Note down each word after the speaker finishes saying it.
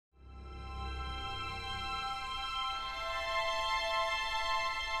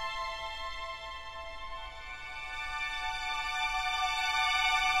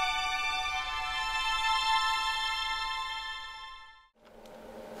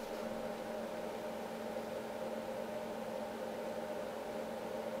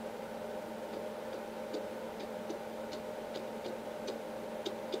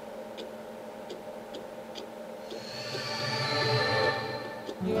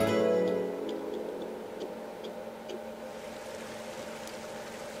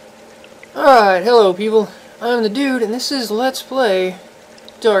Alright, hello people. I'm the dude, and this is Let's Play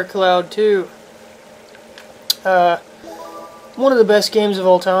Dark Cloud 2. One of the best games of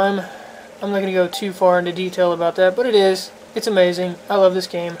all time. I'm not going to go too far into detail about that, but it is. It's amazing. I love this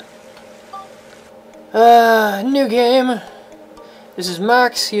game. New game. This is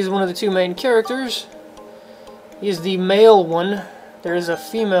Max. He's one of the two main characters. He's the male one. There is a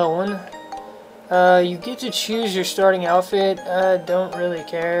female one. You get to choose your starting outfit. I don't really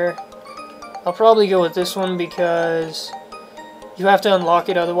care. I'll probably go with this one because you have to unlock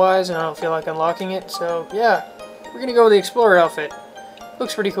it otherwise, and I don't feel like unlocking it. So, yeah. We're going to go with the Explorer outfit.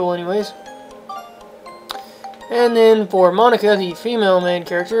 Looks pretty cool anyways. And then for Monica, the female main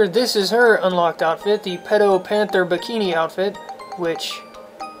character, this is her unlocked outfit, the Pedo Panther Bikini outfit, which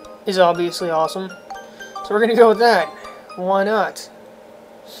is obviously awesome. So we're going to go with that. Why not?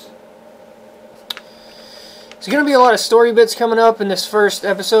 There's going to be a lot of story bits coming up in this first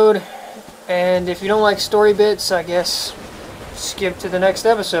episode. And if you don't like story bits, I guess skip to the next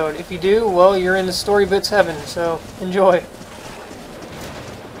episode. If you do, well, you're in the story bits heaven, so enjoy.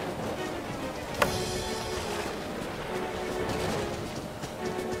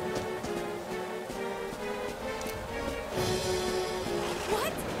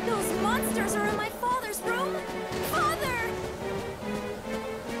 What? Those monsters are in my father's room? Father!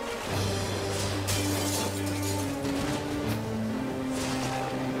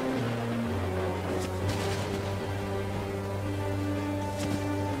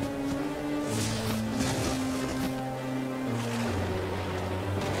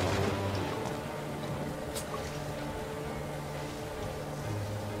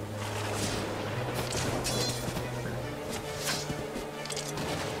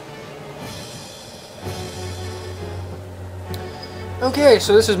 Okay,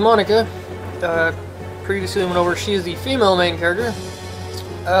 so this is Monica. Previously went over, she is the female main character.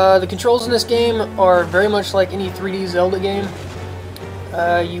 The controls in this game are very much like any 3D Zelda game.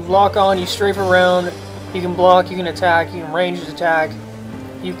 You lock on, you strafe around, you can block, you can attack, you can ranged attack,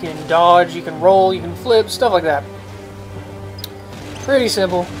 you can dodge, you can roll, you can flip, stuff like that. Pretty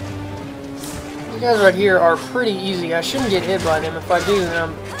simple. These guys right here are pretty easy. I shouldn't get hit by them. If I do, then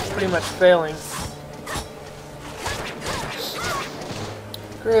I'm pretty much failing.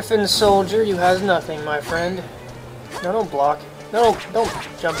 Griffin soldier, you has nothing, my friend. No, don't block. No, don't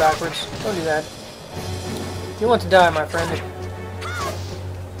jump backwards. Don't do that. You want to die, my friend.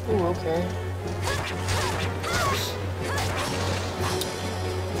 Ooh, okay.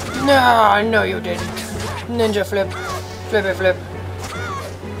 No, no you didn't. Ninja flip. Flippy flip.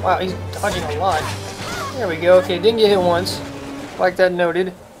 Wow, he's dodging a lot. There we go. Okay, didn't get hit once. Like that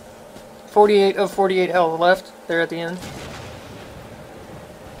noted. 48 of 48 health left there at the end.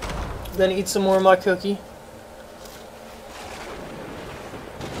 Then eat some more of my cookie.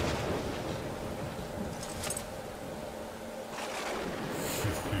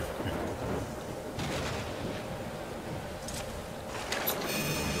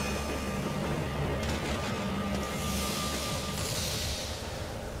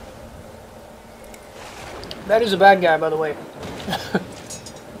 That is a bad guy, by the way.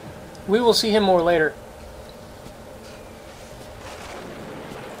 We will see him more later.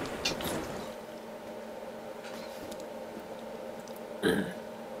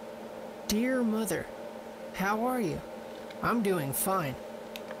 Dear Mother, how are you? I'm doing fine.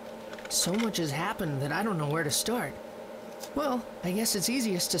 So much has happened that I don't know where to start. Well, I guess it's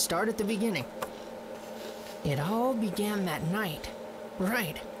easiest to start at the beginning. It all began that night.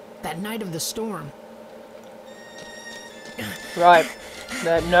 Right, that night of the storm. Right,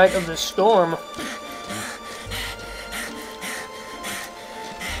 that night of the storm.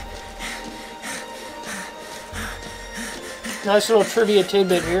 Nice little trivia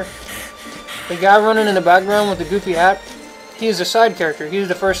tidbit here. The guy running in the background with the goofy hat, he is a side character. He's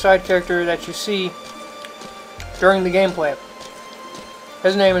the first side character that you see during the gameplay.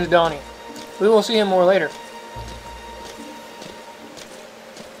 His name is Donnie. We will see him more later.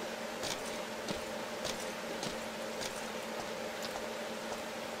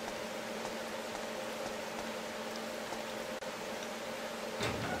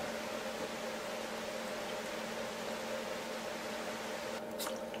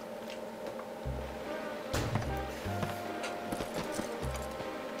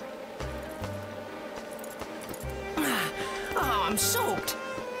 Oh, I'm soaked.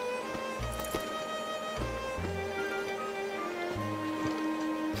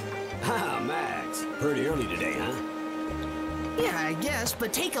 Ha, Max. Pretty early today, huh? Yeah, I guess,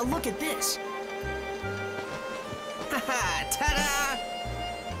 but take a look at this. Haha, ta-da!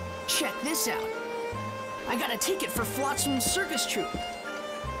 Check this out. I got a ticket for Flotsam Circus Troupe.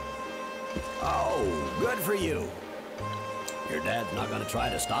 Oh, good for you. Your dad's not gonna try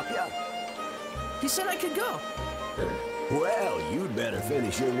to stop you? He said I could go. Well, you'd better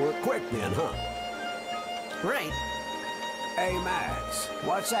finish your work quick then, huh? Right. Hey, Max,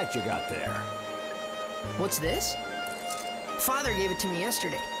 what's that you got there? What's this? Father gave it to me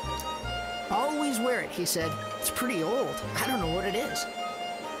yesterday. Always wear it, he said. It's pretty old. I don't know what it is.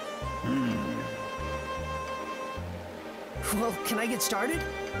 Well, can I get started?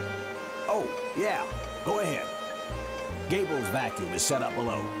 Oh, yeah, go ahead. Gable's vacuum is set up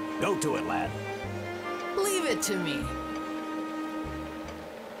below. Go to it, lad. Leave it to me.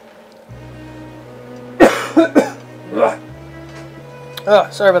 Oh,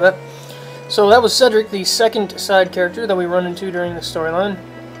 sorry about that. So that was Cedric, the second side character that we run into during the storyline.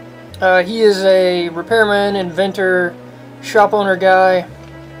 He is a repairman, inventor, shop owner guy.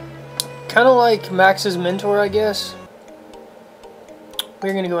 Kind of like Max's mentor, I guess.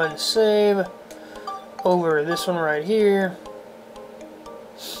 We're going to go ahead and save over this one right here.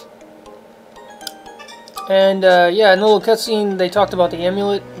 And yeah, in the little cutscene, they talked about the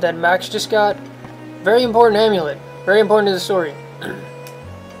amulet that Max just got. Very important amulet. Very important to the story.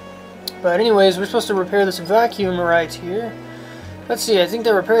 But anyways, we're supposed to repair this vacuum right here. Let's see, I think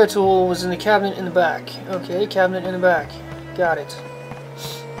the repair tool was in the cabinet in the back. Okay, cabinet in the back. Got it.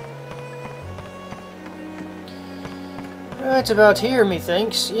 Right about here,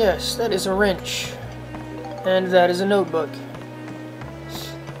 methinks. Yes, that is a wrench. And that is a notebook.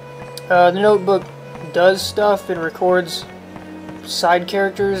 The notebook does stuff. It records side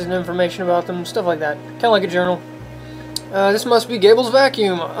characters and information about them, stuff like that. Kind of like a journal. This must be Gable's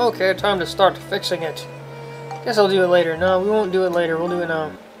vacuum. Okay, time to start fixing it. Guess I'll do it later. No, we won't do it later. We'll do it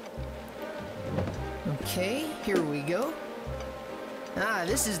now. Okay, here we go. Ah,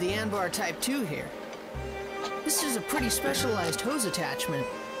 this is the Anbar Type 2 here. This is a pretty specialized hose attachment.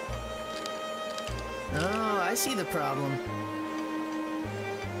 Oh, I see the problem.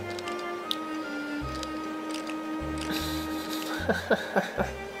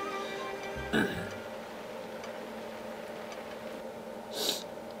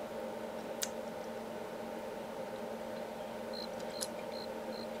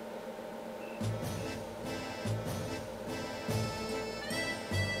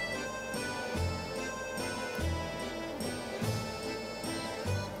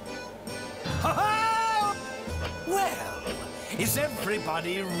 Well, is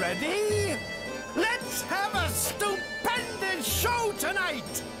everybody ready? Let's have a stupendous show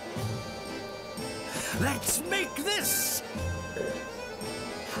tonight! Let's make this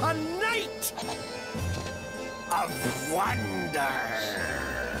a night of wonder!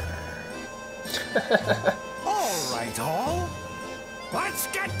 All right, all. Let's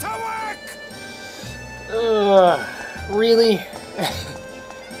get to work! Really?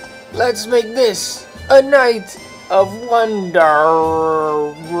 Let's make this a night of wonder.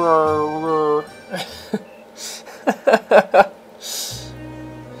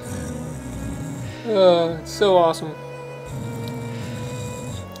 Oh, it's so awesome.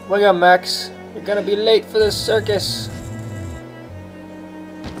 Wake up, Max. You're gonna be late for the circus.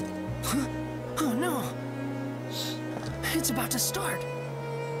 Oh no! It's about to start.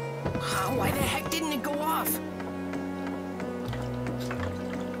 Why the heck didn't it go off?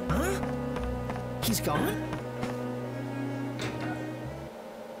 Huh? He's gone?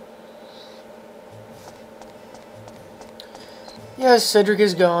 Yes, Cedric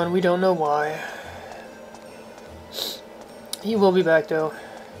is gone. We don't know why. He will be back, though.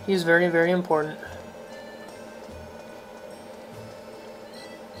 He is very, very important.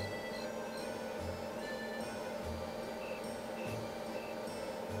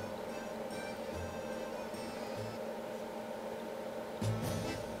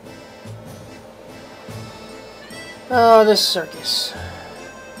 Oh, this circus.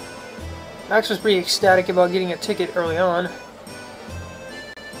 Max was pretty ecstatic about getting a ticket early on.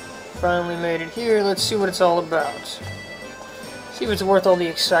 Finally made it here. Let's see what it's all about. See if it's worth all the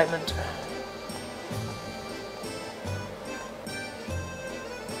excitement.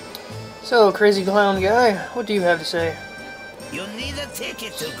 So, crazy clown guy, what do you have to say? You need a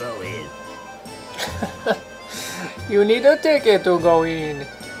ticket to go in. You need a ticket to go in.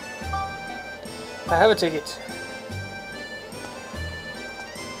 I have a ticket.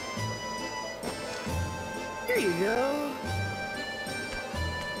 Here you go.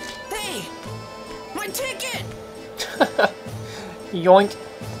 Hey! My ticket! Yoink.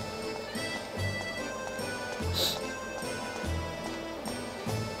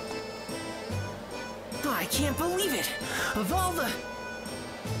 Oh, I can't believe it! Of all the...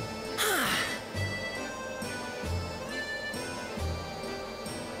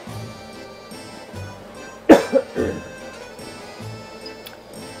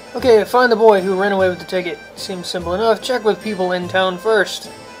 Okay, find the boy who ran away with the ticket. Seems simple enough. Check with people in town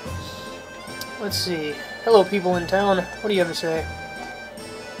first. Let's see. Hello, people in town. What do you have to say?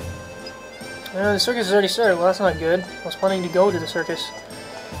 The circus has already started. Well, that's not good. I was planning to go to the circus.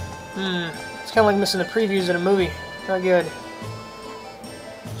 It's kind of like missing the previews in a movie. Not good.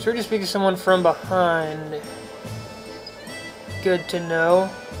 Sure to speak to someone from behind. Good to know.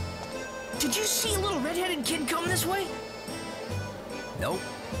 Did you see a little red-headed kid come this way? Nope.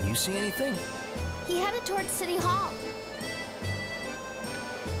 You see anything? He headed towards City Hall.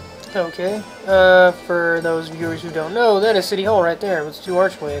 Okay. For those viewers who don't know, that is City Hall right there with 2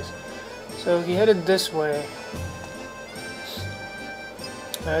 archways. So he headed this way.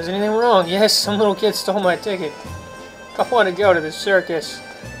 Is anything wrong? Yes, some little kid stole my ticket. I want to go to the circus.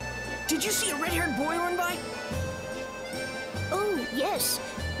 Did you see a red-haired boy run by? Oh, yes.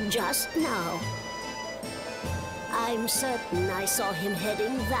 Just now. I'm certain I saw him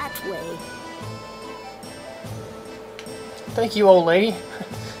heading that way. Thank you, old lady.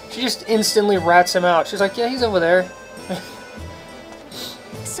 She just instantly rats him out. She's like, yeah, he's over there.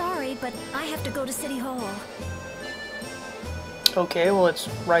 Sorry, but I have to go to City Hall. Okay, well, it's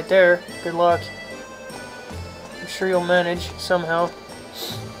right there. Good luck. I'm sure you'll manage somehow.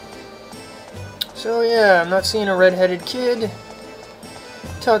 So, yeah, I'm not seeing a red-headed kid.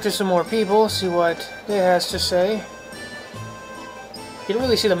 Talk to some more people, see what they has to say. You can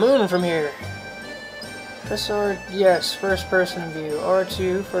really see the moon from here. Press R, yes, first person view.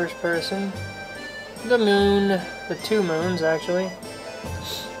 R2, first person. The moon, the 2 moons, actually.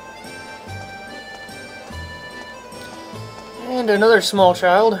 And another small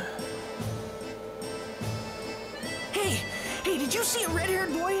child. Hey, did you see a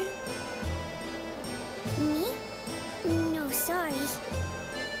red-haired boy? Me? No, sorry.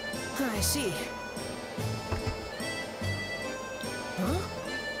 I see. Huh?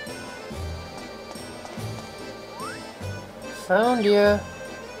 Found ya.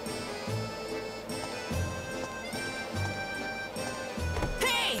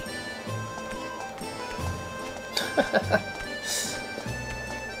 Hey!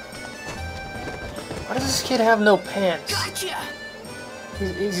 Why does this kid have no pants? Gotcha!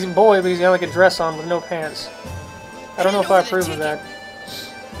 He's a boy, but he's got like a dress on with no pants. I don't know if I approve of that.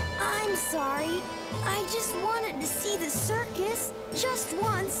 I'm sorry. I just wanted to see the circus just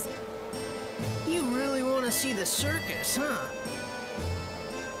once. You really want to see the circus, huh?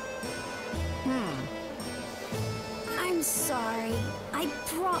 I'm sorry. I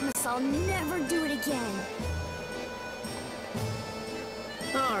promise I'll never do it again.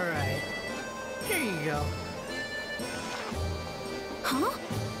 Alright. Here you go. Huh?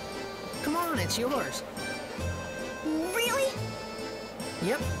 Come on, it's yours. Really?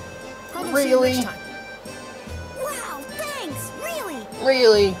 Yep. I'll go Really? see you next time. Wow, thanks. Really?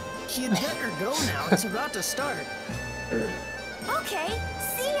 Really? You'd better go now. It's about to start. Okay.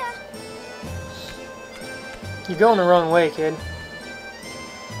 See ya. You're going the wrong way, kid.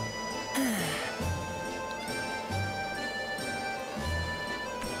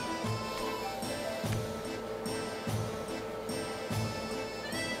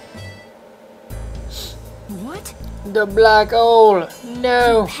 What? The black hole.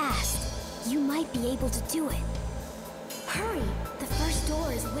 No. Past. You might be able to do it. Hurry. The first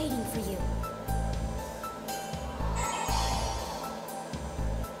door is waiting for you.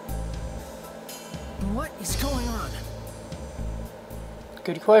 What is going on?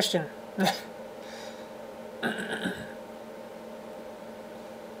 Good question.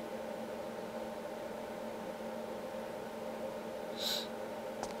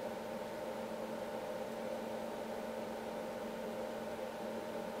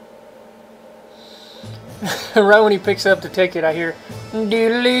 Right when he picks up the ticket, I hear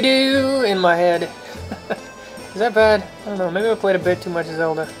doodly-doo in my head. Is that bad? I don't know. Maybe I played a bit too much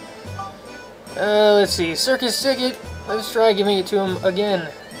Zelda. Let's see. Circus ticket. Let's try giving it to him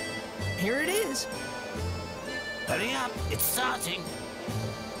again. Here it is. Hurry up, it's starting.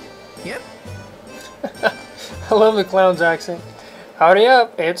 Yep. I love the clown's accent. Hurry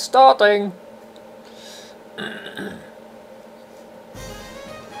up, it's starting.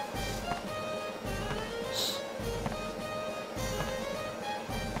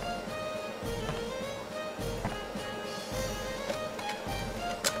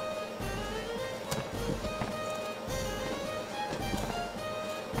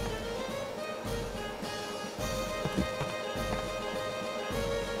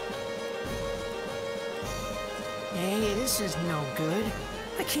 Hey, this is no good.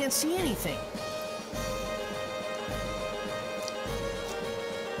 I can't see anything.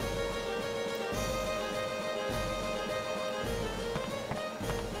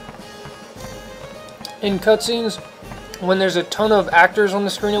 in cutscenes, when there's a ton of actors on the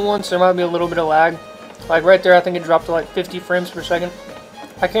screen at once, there might be a little bit of lag. Like right there, I think it dropped to like 50 frames per second.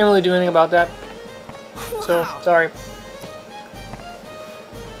 I can't really do anything about that. So, sorry.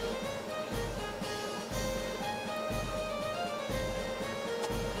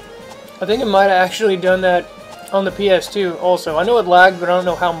 I think it might have actually done that on the PS2 also. I know it lagged, but I don't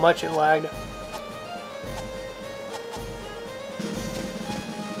know how much it lagged.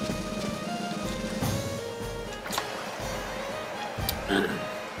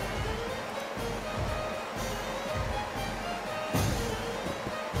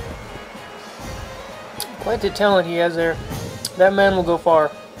 Quite the talent he has there. That man will go far.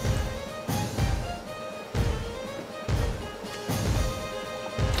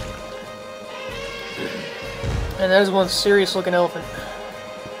 And that is one serious looking elephant.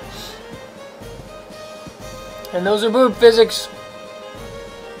 And those are boob physics.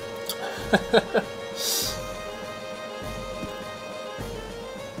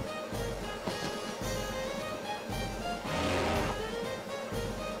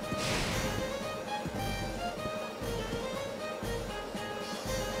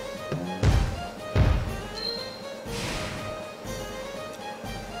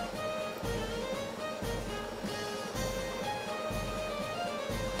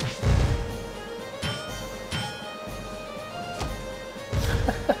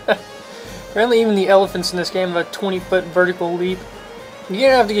 Apparently even the elephants in this game have a 20-foot vertical leap. You're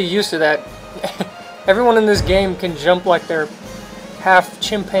gonna have to get used to that. Everyone in this game can jump like they're half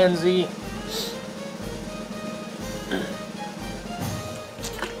chimpanzee.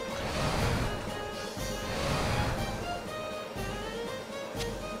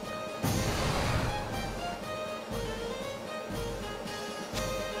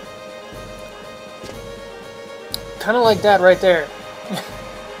 Kind of like that right there.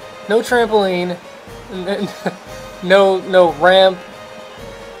 No trampoline, no ramp,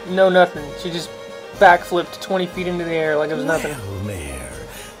 no nothing. She just backflipped 20 feet into the air like it was nothing. Well, Mayor,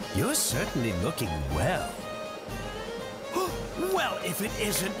 you're certainly looking well. Well, if it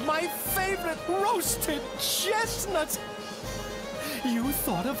isn't my favorite roasted chestnuts. You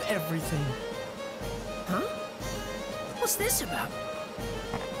thought of everything. Huh? What's this about?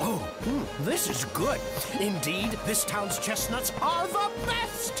 Oh, this is good. Indeed, this town's chestnuts are the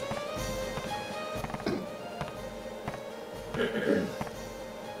best.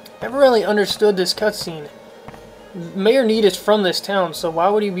 Never really understood this cutscene. Mayor Need is from this town, so why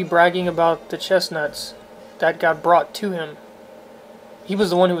would he be bragging about the chestnuts that got brought to him? He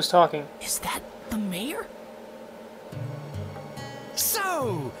was the one who was talking. Is that the mayor?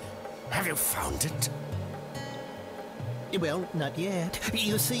 So, have you found it? Well, not yet.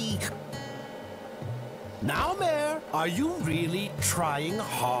 You see... Now, Mayor, are you really trying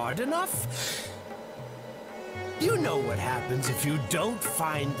hard enough? You know what happens if you don't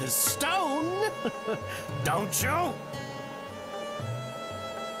find the stone, don't you?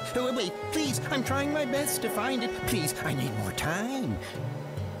 Wait, please, I'm trying my best to find it. Please, I need more time.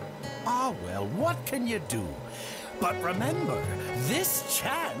 Ah, well, what can you do? But remember, this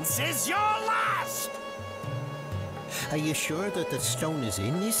chance is your last! Are you sure that the stone is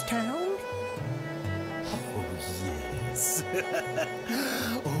in this town? Oh, yes.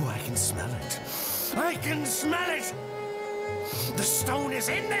 Oh, I can smell it. I can smell it! The stone is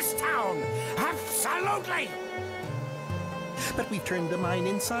in this town! Absolutely! But we've turned the mine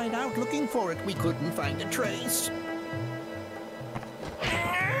inside out looking for it. We couldn't find a trace.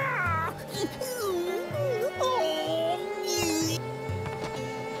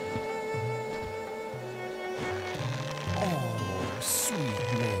 Oh,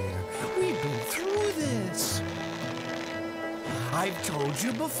 sweet Mayor, we've been through this. I've told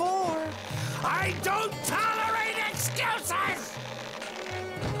you before, I don't tolerate excuses!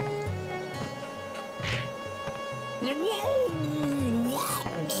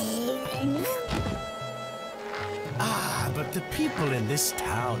 Ah, but the people in this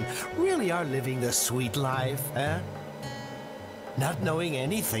town really are living the sweet life, eh? Not knowing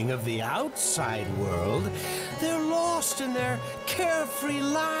anything of the outside world, they're lost in their carefree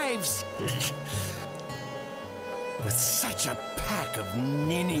lives. With such a pack of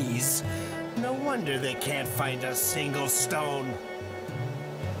ninnies, no wonder they can't find a single stone.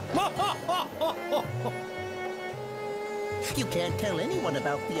 You can't tell anyone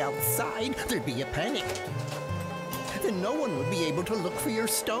about the outside. There'd be a panic. Then no one would be able to look for your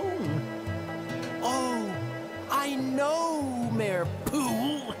stone. Oh, I know, Mayor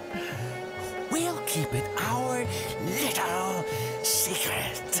Pooh. We'll keep it our little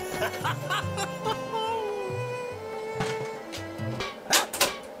secret.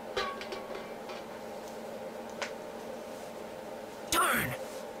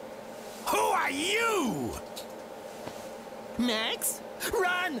 Why, you! Max,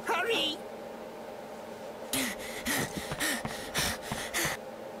 run, hurry!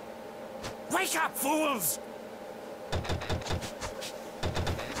 Wake up, fools!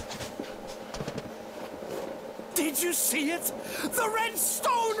 Did you see it? The red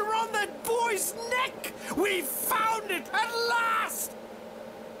stone around that boy's neck! We found it at last!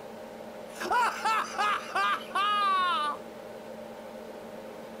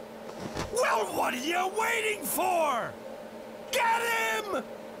 Well, what are you waiting for? Get him!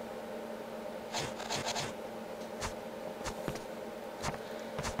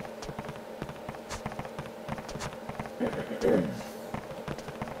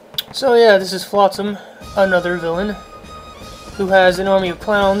 So yeah, this is Flotsam, another villain, who has an army of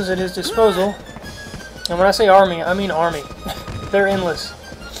clowns at his disposal. And when I say army, I mean army. They're endless.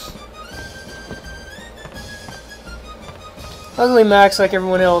 Luckily Max, like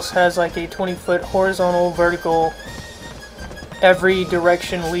everyone else, has like a 20-foot horizontal, vertical, every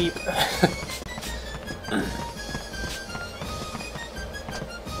direction leap.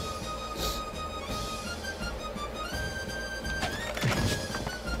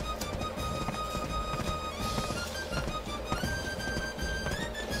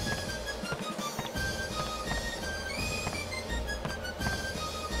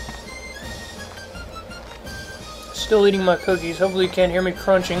 Still eating my cookies. Hopefully you can't hear me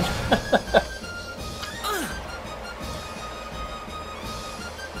crunching.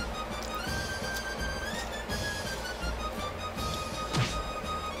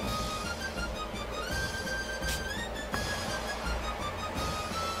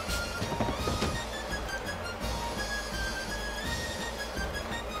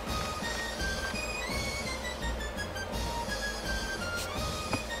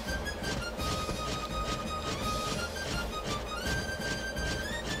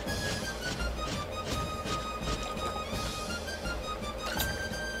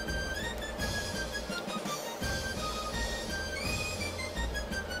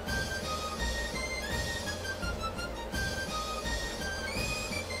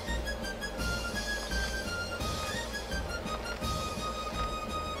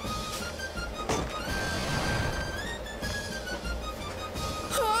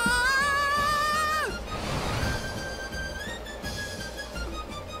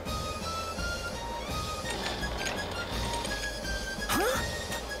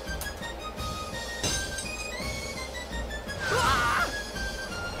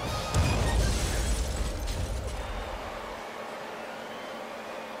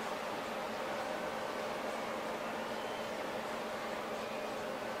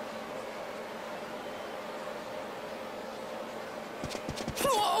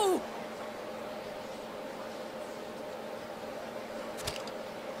 Whoa!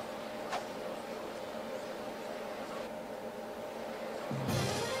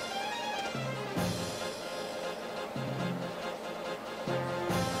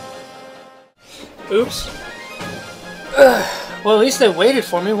 Oops. Well, at least they waited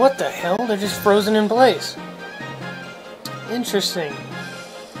for me. What the hell? They're just frozen in place. Interesting.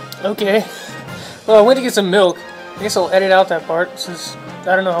 Okay. Well, I went to get some milk. I guess I'll edit out that part, since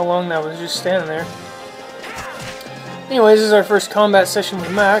I don't know how long that was just standing there. Anyways, this is our first combat session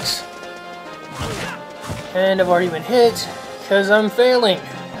with Max. And I've already been hit, because I'm failing.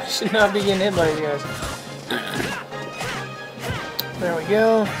 I should not be getting hit by these guys. There we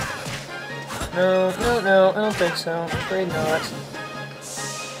go. No, I don't think so. Afraid not.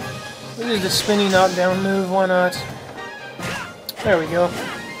 We'll use the spinny knockdown move, why not? There we go.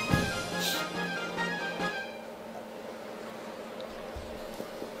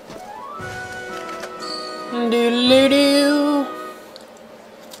 Doodle-doo.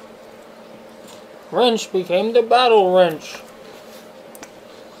 Wrench became the battle wrench.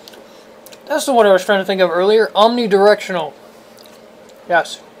 That's the one I was trying to think of earlier. Omnidirectional.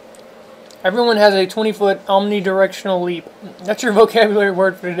 Yes. Everyone has a 20-foot omnidirectional leap. That's your vocabulary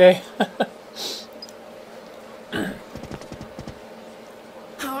word for today.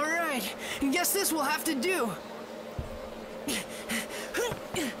 Alright, I guess this will have to do.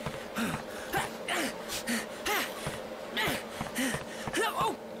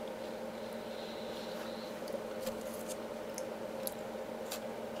 Oh.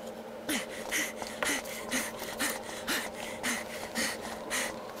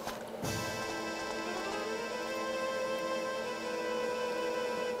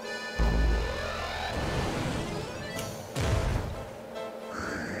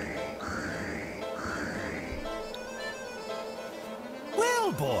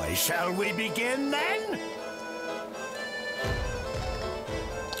 Well, boy, shall we begin then?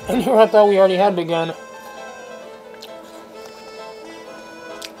 And here I thought we already had begun.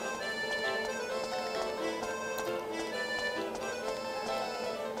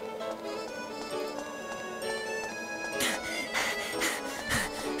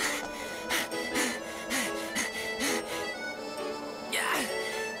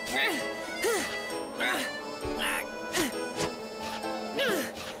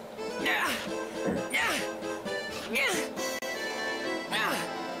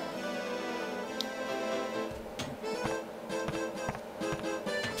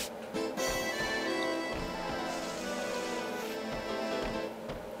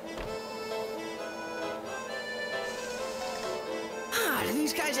 Do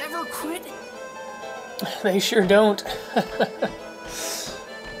these guys ever quit? They sure don't.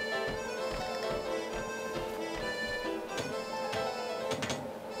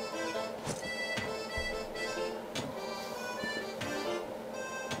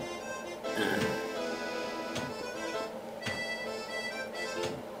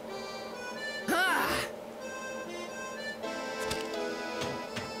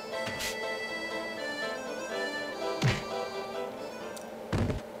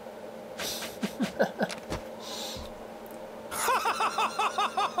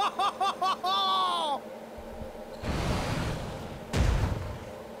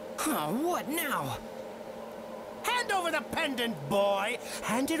 What now? Hand over the pendant, boy!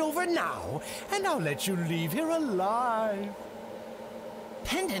 Hand it over now, and I'll let you leave here alive.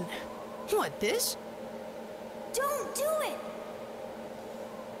 Pendant? What, this? Don't do it!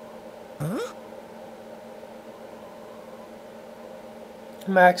 Huh?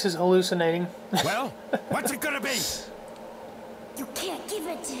 Max is hallucinating. Well, what's it gonna be? You can't give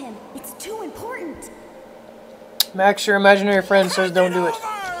it to him. It's too important. Max, your imaginary friend says don't do it.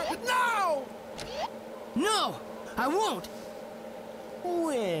 No! No, I won't.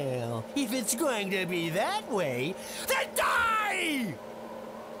 Well, if it's going to be that way, then die!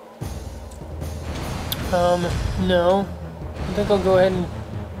 No. I think I'll go ahead and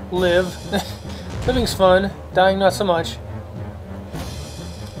live. Living's fun. Dying, not so much.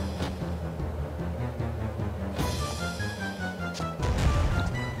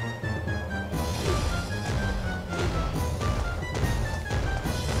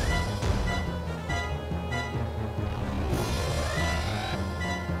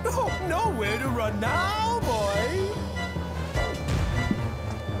 Oh, nowhere to run now, boy!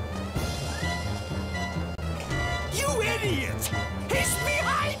 You idiot! He's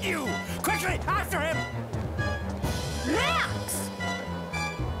behind you! Quickly, after him! Max!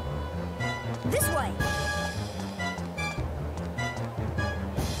 This way.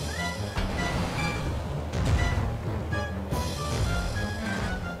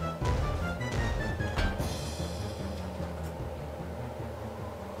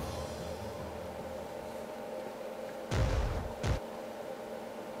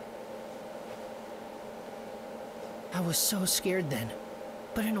 I was so scared then,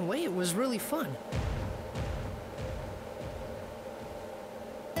 but in a way it was really fun.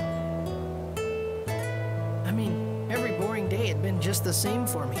 I mean, every boring day had been just the same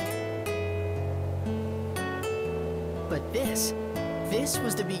for me. But this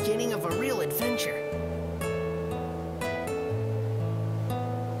was the beginning of a real adventure.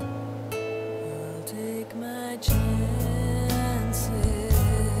 I'll take my chances.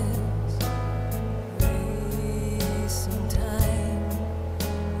 Some time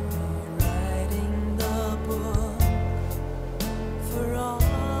writing the book for all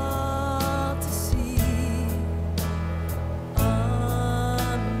to see.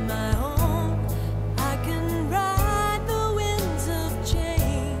 On my own, I can ride the winds of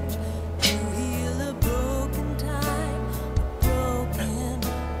change to heal a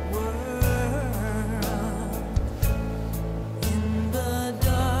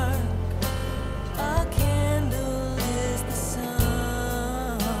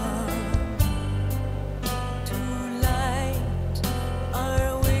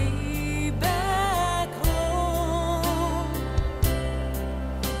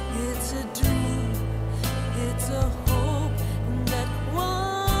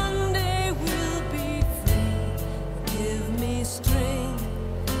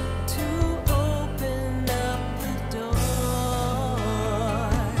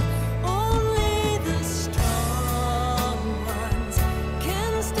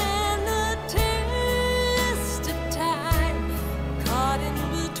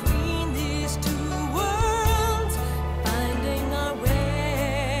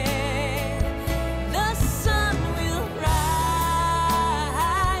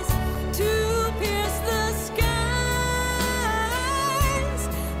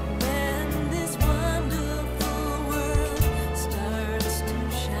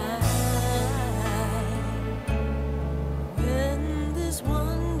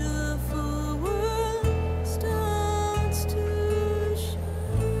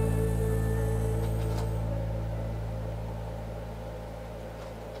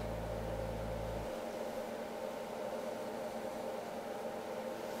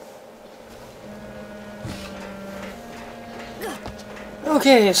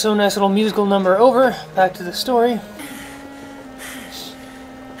Okay, so nice little musical number over. Back to the story.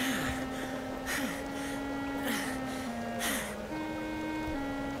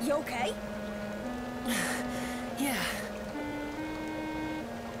 You okay? Yeah.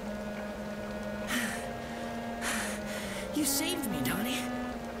 You saved me, Donnie.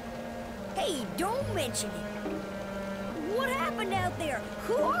 Hey, don't mention it. What happened out there?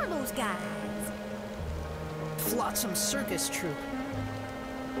 Who are those guys? Flotsam Circus Troupe.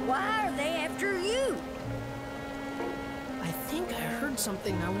 Why are they after you? I think I heard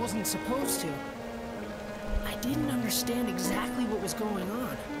something I wasn't supposed to. I didn't understand exactly what was going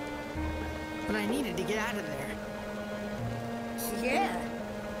on. But I needed to get out of there. Yeah.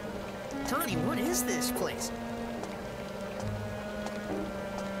 Donnie, what is this place?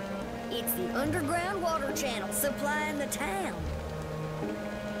 It's the underground water channel supplying the town.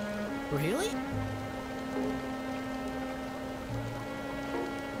 Really?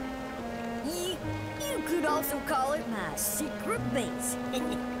 You could also call it my secret base.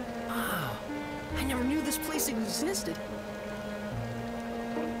 Wow. I never knew this place existed.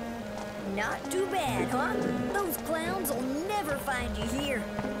 Not too bad, huh? Those clowns will never find you here.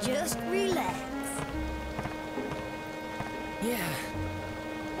 Just relax. Yeah.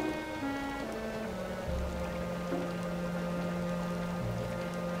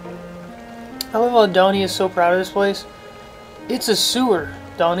 I love how Donnie is so proud of this place. It's a sewer,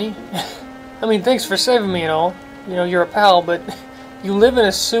 Donnie. I mean, thanks for saving me and all. You know, you're a pal, but you live in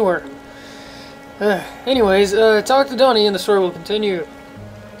a sewer. Anyways, talk to Donnie and the story will continue.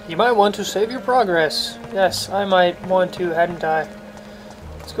 You might want to save your progress. Yes, I might want to, hadn't I?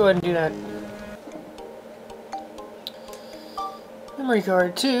 Let's go ahead and do that. Memory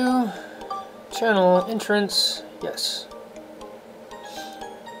card 2. Channel entrance. Yes.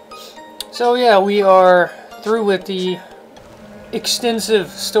 So yeah, we are through with the extensive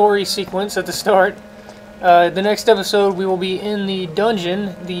story sequence at the start. The next episode we will be in the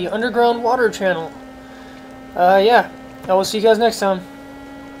dungeon, the underground water channel. Yeah, I will see you guys next time.